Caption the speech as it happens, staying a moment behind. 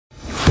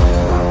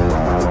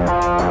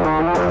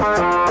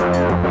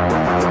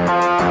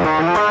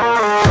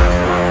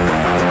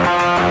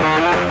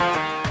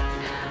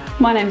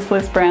My name's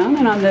Liz Brown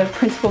and I'm the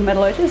Principal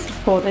Metallurgist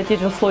for the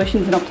Digital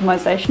Solutions and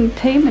Optimisation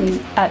team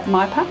at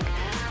MyPack.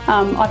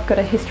 I've got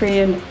a history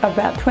of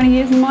about 20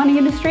 years in the mining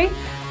industry,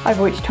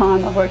 over which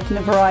time I've worked in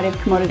a variety of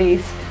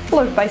commodities, a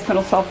lot of base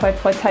metal sulphate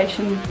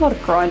flotation, a lot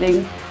of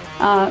grinding,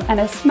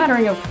 and a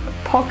smattering of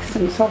POX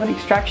and solvent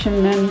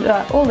extraction and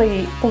all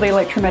the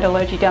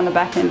electrometallurgy down the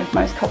back end of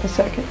most copper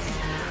circuits.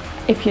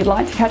 If you'd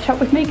like to catch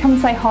up with me, come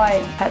and say hi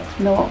at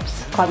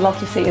MillOps. I'd love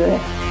to see you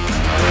there.